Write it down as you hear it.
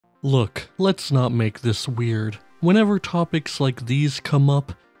Look, let's not make this weird. Whenever topics like these come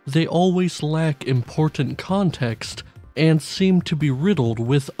up, they always lack important context and seem to be riddled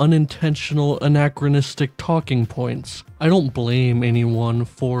with unintentional anachronistic talking points. I don't blame anyone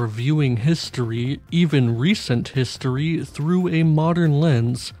for viewing history, even recent history, through a modern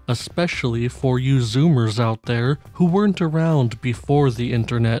lens, especially for you Zoomers out there who weren't around before the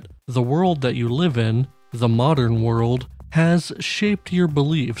internet. The world that you live in, the modern world, has shaped your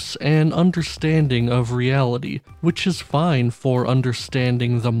beliefs and understanding of reality, which is fine for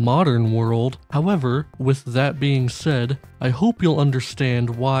understanding the modern world. However, with that being said, I hope you'll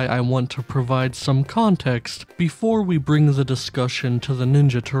understand why I want to provide some context before we bring the discussion to the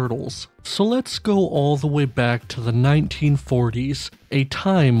Ninja Turtles. So let's go all the way back to the 1940s, a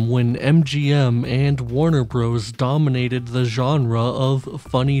time when MGM and Warner Bros. Dominated the genre of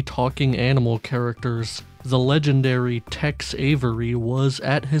funny talking animal characters. The legendary Tex Avery was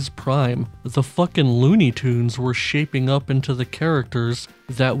at his prime. The fucking Looney Tunes were shaping up into the characters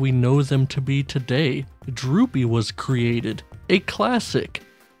that we know them to be today. Droopy was created, a classic.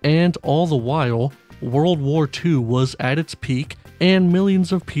 And all the while, World War II was at its peak and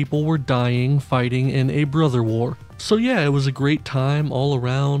millions of people were dying fighting in a brother war. So yeah, it was a great time all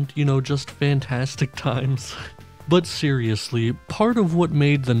around, just fantastic times. But seriously, part of what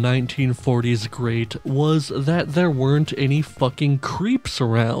made the 1940s great was that there weren't any fucking creeps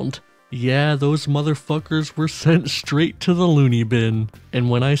around. Yeah, those motherfuckers were sent straight to the loony bin. And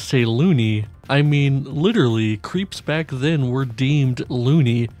when I say loony, I mean literally, creeps back then were deemed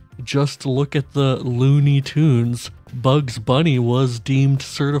loony. Just look at the Looney Tunes. Bugs Bunny was deemed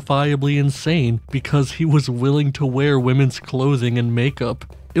certifiably insane because he was willing to wear women's clothing and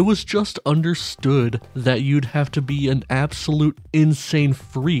makeup. It was just understood that you'd have to be an absolute insane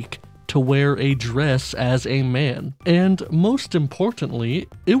freak to wear a dress as a man. And most importantly,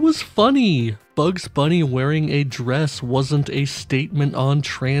 it was funny. Bugs Bunny wearing a dress wasn't a statement on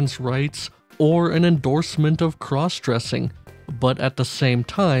trans rights or an endorsement of cross-dressing. But at the same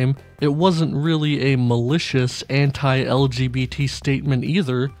time, it wasn't really a malicious anti-LGBT statement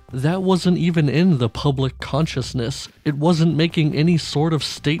either. That wasn't even in the public consciousness. It wasn't making any sort of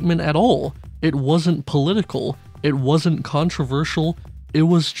statement at all. It wasn't political. It wasn't controversial. It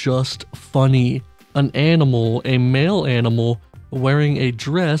was just funny. An animal, a male animal, wearing a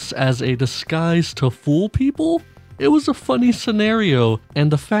dress as a disguise to fool people? It was a funny scenario,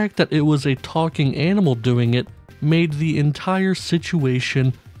 and the fact that it was a talking animal doing it made the entire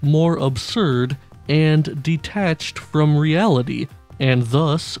situation more absurd and detached from reality, and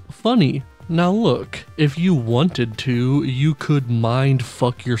thus funny. Now look, if you wanted to, you could mind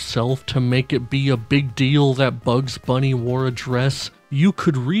fuck yourself to make it be a big deal that Bugs Bunny wore a dress. You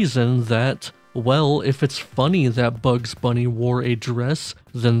could reason that, well, if it's funny that Bugs Bunny wore a dress,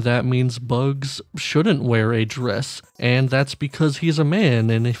 then that means Bugs shouldn't wear a dress, and that's because he's a man,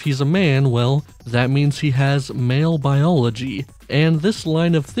 and if he's a man, well, that means he has male biology. And this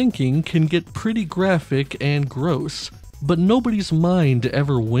line of thinking can get pretty graphic and gross, but nobody's mind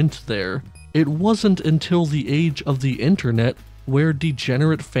ever went there. It wasn't until the age of the internet where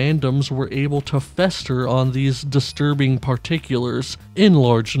degenerate fandoms were able to fester on these disturbing particulars in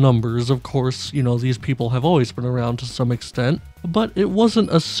large numbers. Of course, these people have always been around to some extent, but it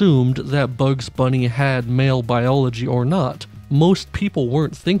wasn't assumed that Bugs Bunny had male biology or not. Most people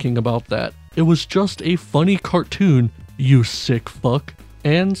weren't thinking about that. It was just a funny cartoon, you sick fuck.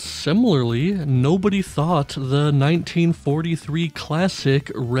 And similarly, nobody thought the 1943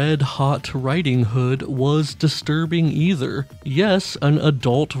 classic Red Hot Riding Hood was disturbing either. Yes, an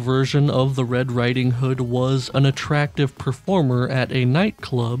adult version of the Red Riding Hood was an attractive performer at a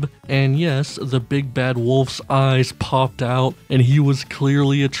nightclub, and yes, the big bad wolf's eyes popped out and he was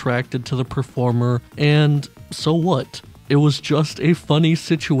clearly attracted to the performer, and so what? It was just a funny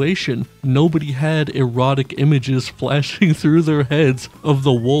situation. Nobody had erotic images flashing through their heads of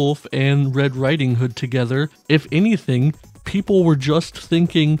the wolf and Red Riding Hood together. If anything, people were just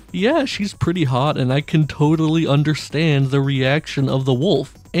thinking, yeah, she's pretty hot and I can totally understand the reaction of the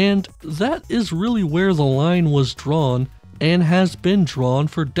wolf. And that is really where the line was drawn and has been drawn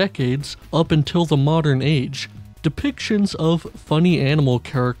for decades up until the modern age. Depictions of funny animal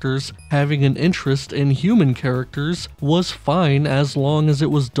characters having an interest in human characters was fine as long as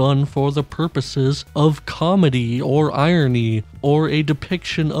it was done for the purposes of comedy or irony or a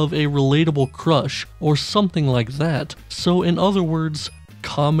depiction of a relatable crush or something like that. So in other words,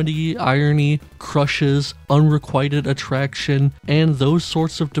 comedy, irony, crushes, unrequited attraction, and those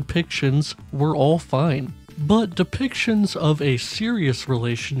sorts of depictions were all fine. But depictions of a serious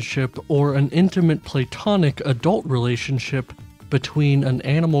relationship or an intimate platonic adult relationship between an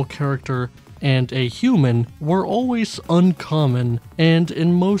animal character and a human were always uncommon, and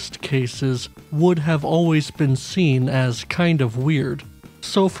in most cases would have always been seen as kind of weird.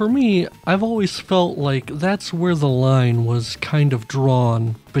 So for me, I've always felt like that's where the line was kind of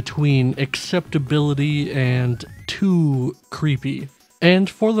drawn between acceptability and too creepy. And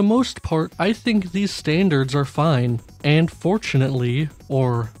for the most part, I think these standards are fine. And fortunately,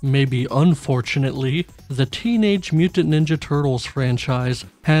 or maybe unfortunately, the Teenage Mutant Ninja Turtles franchise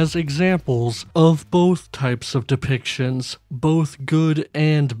has examples of both types of depictions, both good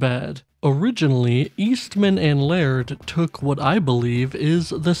and bad. Originally, Eastman and Laird took what I believe is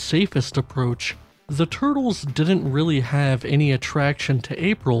the safest approach. The Turtles didn't really have any attraction to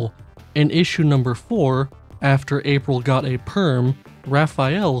April. In issue number 4, after April got a perm,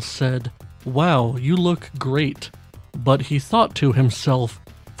 Raphael said, "Wow, you look great." But he thought to himself,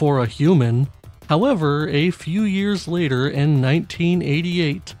 for a human. However, a few years later in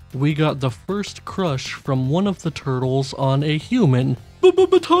 1988, we got the first crush from one of the Turtles on a human.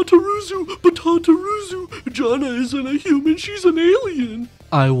 Batataruzu, Jana isn't a human, she's an alien.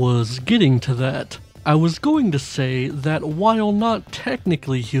 I was getting to that. I was going to say that while not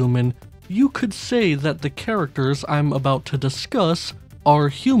technically human, you could say that the characters I'm about to discuss are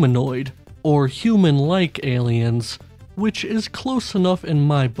humanoid, or human-like aliens, which is close enough in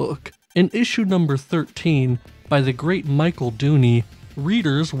my book. In issue number 13, by the great Michael Dooney,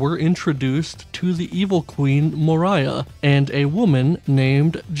 readers were introduced to the evil queen Moriah and a woman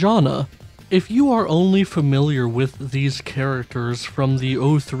named Jana. If you are only familiar with these characters from the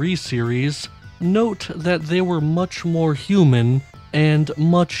 03 series, note that they were much more human and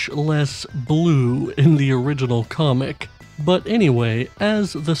much less blue in the original comic. But anyway,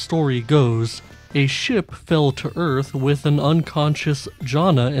 as the story goes, a ship fell to Earth with an unconscious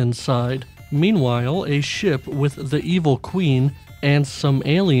Jana inside. Meanwhile, a ship with the evil queen and some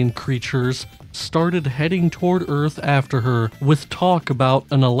alien creatures started heading toward Earth after her, with talk about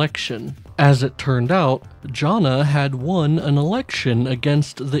an election. As it turned out, Jana had won an election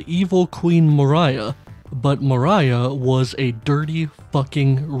against the evil Queen Moriah, but Moriah was a dirty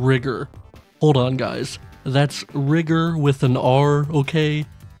fucking rigger. Hold on guys, that's rigger with an R, okay?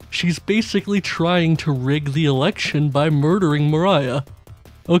 She's basically trying to rig the election by murdering Moriah.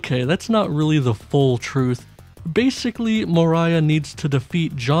 Okay, that's not really the full truth. Basically, Moriah needs to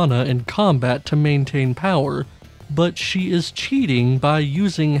defeat Jana in combat to maintain power, but she is cheating by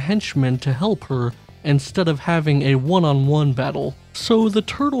using henchmen to help her instead of having a one-on-one battle. So the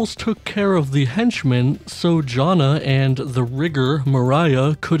Turtles took care of the henchmen so Jana and the rigger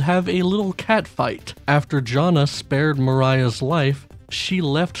Moriah could have a little catfight. After Jana spared Moriah's life, she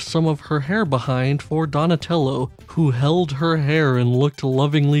left some of her hair behind for Donatello, who held her hair and looked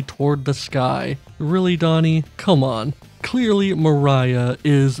lovingly toward the sky. Really, Donnie? Come on. Clearly, Moriah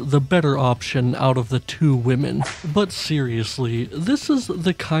is the better option out of the two women. But seriously, this is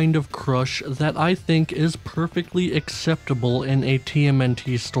the kind of crush that I think is perfectly acceptable in a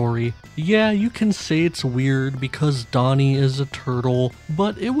TMNT story. Yeah, you can say it's weird because Donnie is a turtle,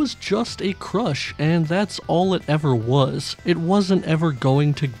 but it was just a crush, and that's all it ever was. It wasn't ever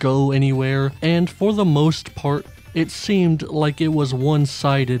going to go anywhere, and for the most part, it seemed like it was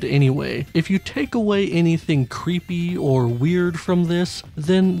one-sided anyway. If you take away anything creepy or weird from this,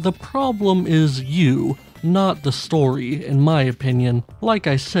 then the problem is you, not the story, in my opinion. Like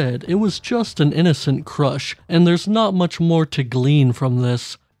I said, it was just an innocent crush, and there's not much more to glean from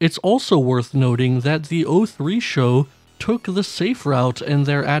this. It's also worth noting that the 03 show took the safe route in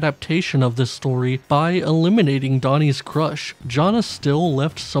their adaptation of this story by eliminating Donnie's crush. Jana still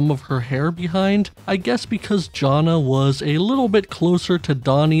left some of her hair behind, I guess because Jana was a little bit closer to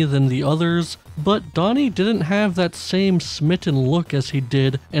Donnie than the others, but Donnie didn't have that same smitten look as he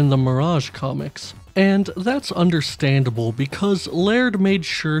did in the Mirage comics. And that's understandable because Laird made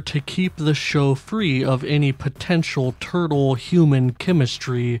sure to keep the show free of any potential turtle-human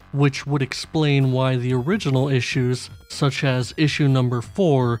chemistry, which would explain why the original issues, such as issue number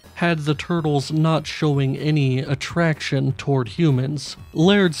 4, had the turtles not showing any attraction toward humans.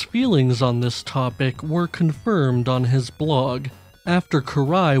 Laird's feelings on this topic were confirmed on his blog. After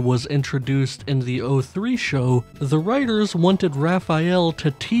Karai was introduced in the 03 show, the writers wanted Raphael to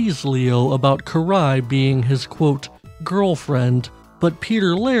tease Leo about Karai being his quote, girlfriend, but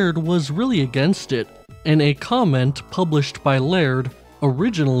Peter Laird was really against it. In a comment published by Laird,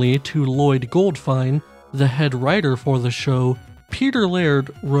 originally to Lloyd Goldfine, the head writer for the show, Peter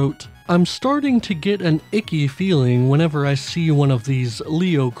Laird wrote, "I'm starting to get an icky feeling whenever I see one of these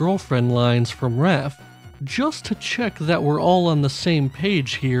Leo girlfriend lines from Raph. just to check that we're all on the same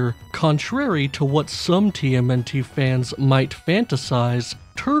page here, contrary to what some TMNT fans might fantasize,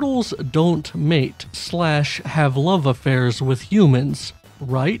 turtles don't mate / have love affairs with humans,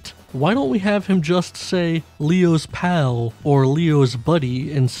 right? Why don't we have him just say Leo's pal or Leo's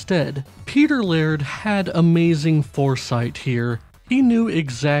buddy instead? Peter Laird had amazing foresight here. He knew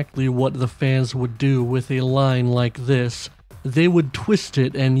exactly what the fans would do with a line like this. They would twist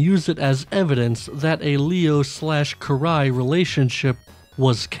it and use it as evidence that a Leo / Karai relationship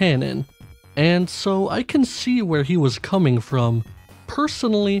was canon. And so I can see where he was coming from.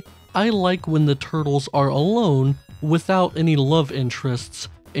 Personally, I like when the turtles are alone without any love interests,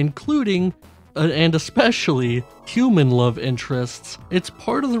 including and especially human love interests. It's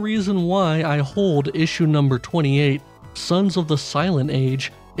part of the reason why I hold issue number 28, Sons of the Silent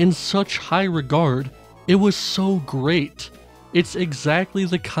Age, in such high regard. It was so great. It's exactly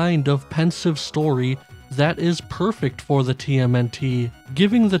the kind of pensive story that is perfect for the TMNT.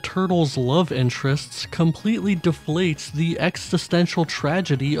 Giving the turtles love interests completely deflates the existential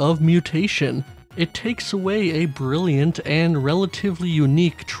tragedy of mutation. It takes away a brilliant and relatively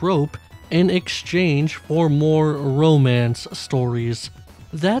unique trope in exchange for more romance stories.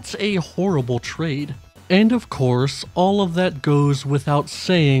 That's a horrible trade. And of course, all of that goes without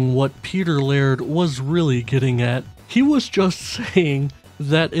saying what Peter Laird was really getting at. He was just saying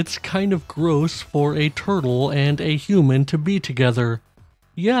that it's kind of gross for a turtle and a human to be together.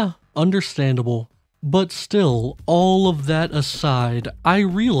 Yeah, understandable. But still, all of that aside, I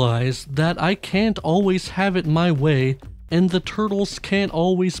realize that I can't always have it my way, and the turtles can't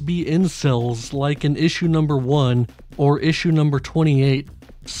always be incels like in issue number 1 or issue number 28.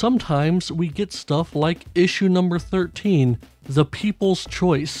 Sometimes we get stuff like issue number 13, The People's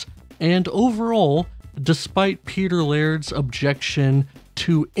Choice, and overall, despite Peter Laird's objection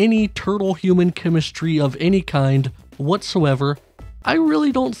to any turtle-human chemistry of any kind whatsoever, I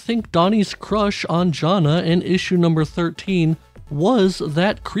really don't think Donnie's crush on Jana in issue number 13 was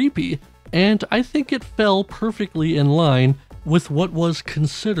that creepy, and I think it fell perfectly in line with what was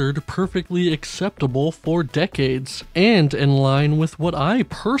considered perfectly acceptable for decades, and in line with what I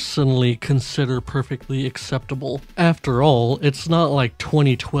personally consider perfectly acceptable. After all, it's not like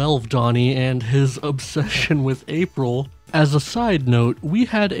 2012 Donnie and his obsession with April. As a side note, we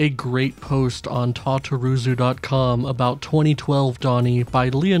had a great post on Tataruzu.com about 2012 Donnie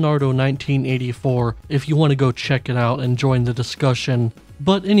by Leonardo1984 if you want to go check it out and join the discussion.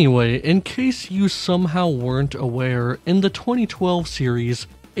 But anyway, in case you somehow weren't aware, in the 2012 series,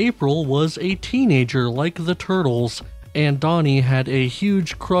 April was a teenager like the Turtles, and Donnie had a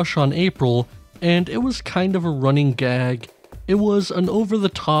huge crush on April, and it was kind of a running gag. It was an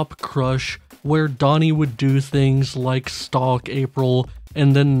over-the-top crush where Donnie would do things like stalk April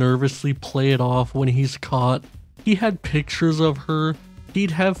and then nervously play it off when he's caught. He had pictures of her,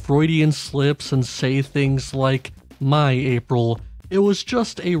 he'd have Freudian slips and say things like, "My April." It was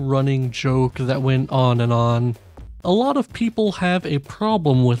just a running joke that went on and on. A lot of people have a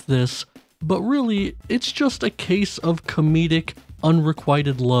problem with this, but really, it's just a case of comedic,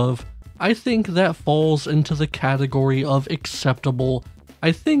 unrequited love. I think that falls into the category of acceptable.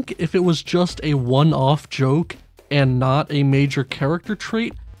 I think if it was just a one-off joke and not a major character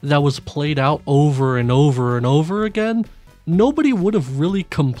trait that was played out over and over and over again, nobody would have really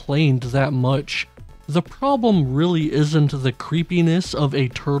complained that much. The problem really isn't the creepiness of a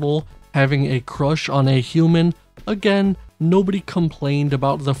turtle having a crush on a human. Again, nobody complained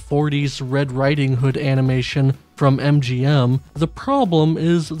about the 40s Red Riding Hood animation from MGM. The problem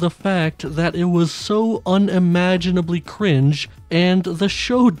is the fact that it was so unimaginably cringe, and the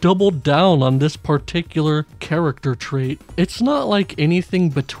show doubled down on this particular character trait. It's not like anything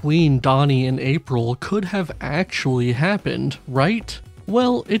between Donnie and April could have actually happened, right?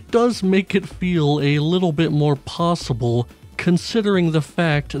 Well, it does make it feel a little bit more possible, considering the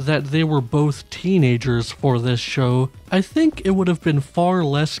fact that they were both teenagers for this show. I think it would have been far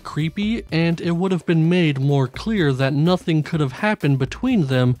less creepy, and it would have been made more clear that nothing could have happened between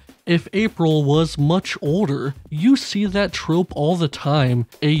them if April was much older. You see that trope all the time,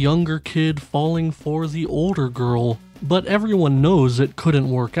 a younger kid falling for the older girl, but everyone knows it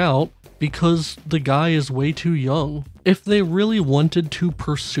couldn't work out because the guy is way too young. If they really wanted to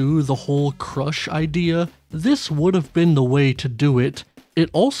pursue the whole crush idea, this would have been the way to do it.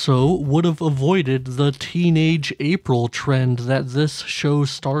 It also would have avoided the teenage April trend that this show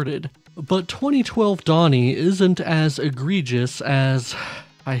started. But 2012 Donnie isn't as egregious as,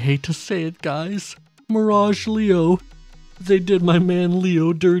 I hate to say it guys, Mirage Leo. They did my man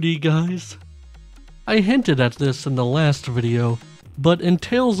Leo dirty, guys. I hinted at this in the last video, But in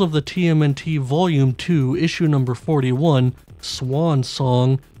Tales of the TMNT Volume 2, Issue number 41, Swan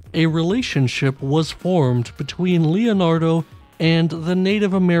Song, a relationship was formed between Leonardo and the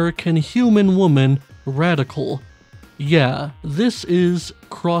Native American human woman, Radical. Yeah, this is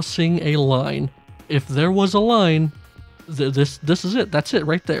crossing a line. If there was a line, this is it. That's it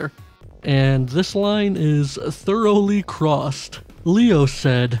right there. And this line is thoroughly crossed. Leo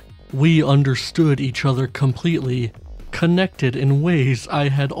said, "We understood each other completely, connected in ways I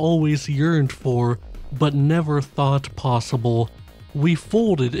had always yearned for, but never thought possible. We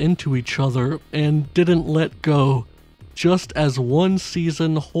folded into each other and didn't let go. Just as one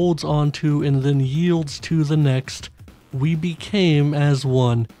season holds onto and then yields to the next, we became as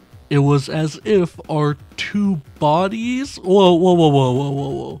one. It was as if our two bodies..."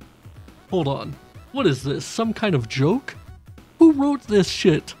 Whoa. Hold on. What is this? Some kind of joke? Who wrote this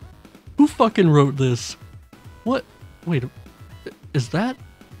shit? Who fucking wrote this? What? Wait, is that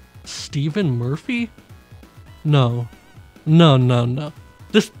Stephen Murphy? No.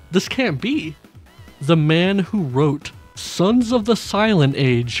 This can't be. The man who wrote Sons of the Silent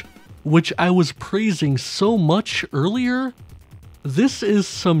Age, which I was praising so much earlier? This is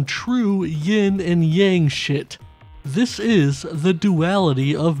some true yin and yang shit. This is the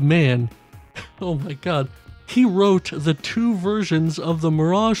duality of man. Oh my god. He wrote the two versions of the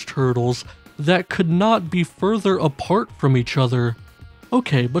Mirage Turtles that could not be further apart from each other.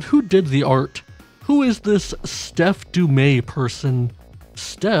 Okay, but who did the art? Who is this Steph Dumais person?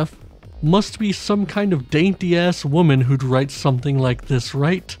 Steph must be some kind of dainty-ass woman who'd write something like this,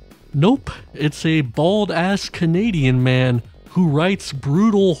 right? Nope, it's a bald-ass Canadian man who writes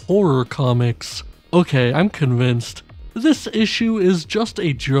brutal horror comics. Okay, I'm convinced. This issue is just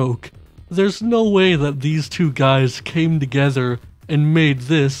a joke. There's no way that these two guys came together and made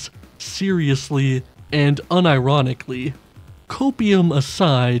this seriously and unironically. Copium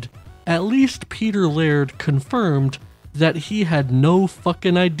aside, at least Peter Laird confirmed that he had no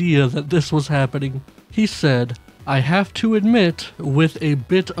fucking idea that this was happening. He said, "I have to admit, with a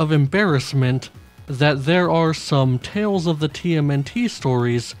bit of embarrassment, that there are some Tales of the TMNT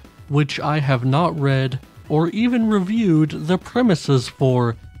stories which I have not read or even reviewed the premises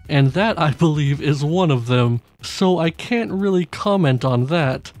for, and that I believe is one of them, so I can't really comment on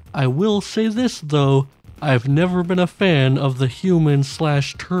that. I will say this though, I've never been a fan of the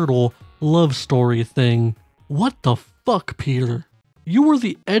human/turtle love story thing." What the fuck, Peter? You were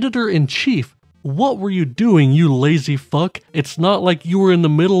the editor-in-chief. What were you doing, you lazy fuck? It's not like you were in the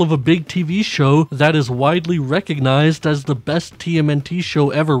middle of a big TV show that is widely recognized as the best TMNT show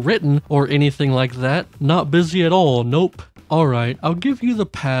ever written or anything like that. Not busy at all, nope. Alright, I'll give you the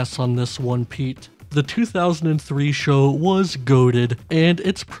pass on this one, Pete. The 2003 show was goated, and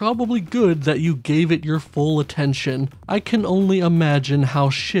it's probably good that you gave it your full attention. I can only imagine how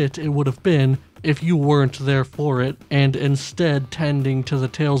shit it would have been if you weren't there for it, and instead tending to the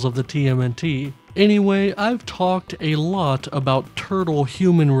Tales of the TMNT. Anyway, I've talked a lot about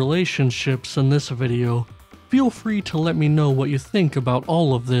turtle-human relationships in this video. Feel free to let me know what you think about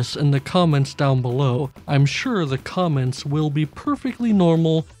all of this in the comments down below. I'm sure the comments will be perfectly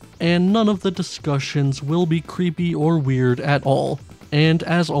normal, and none of the discussions will be creepy or weird at all. And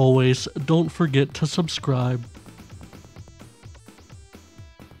as always, don't forget to subscribe.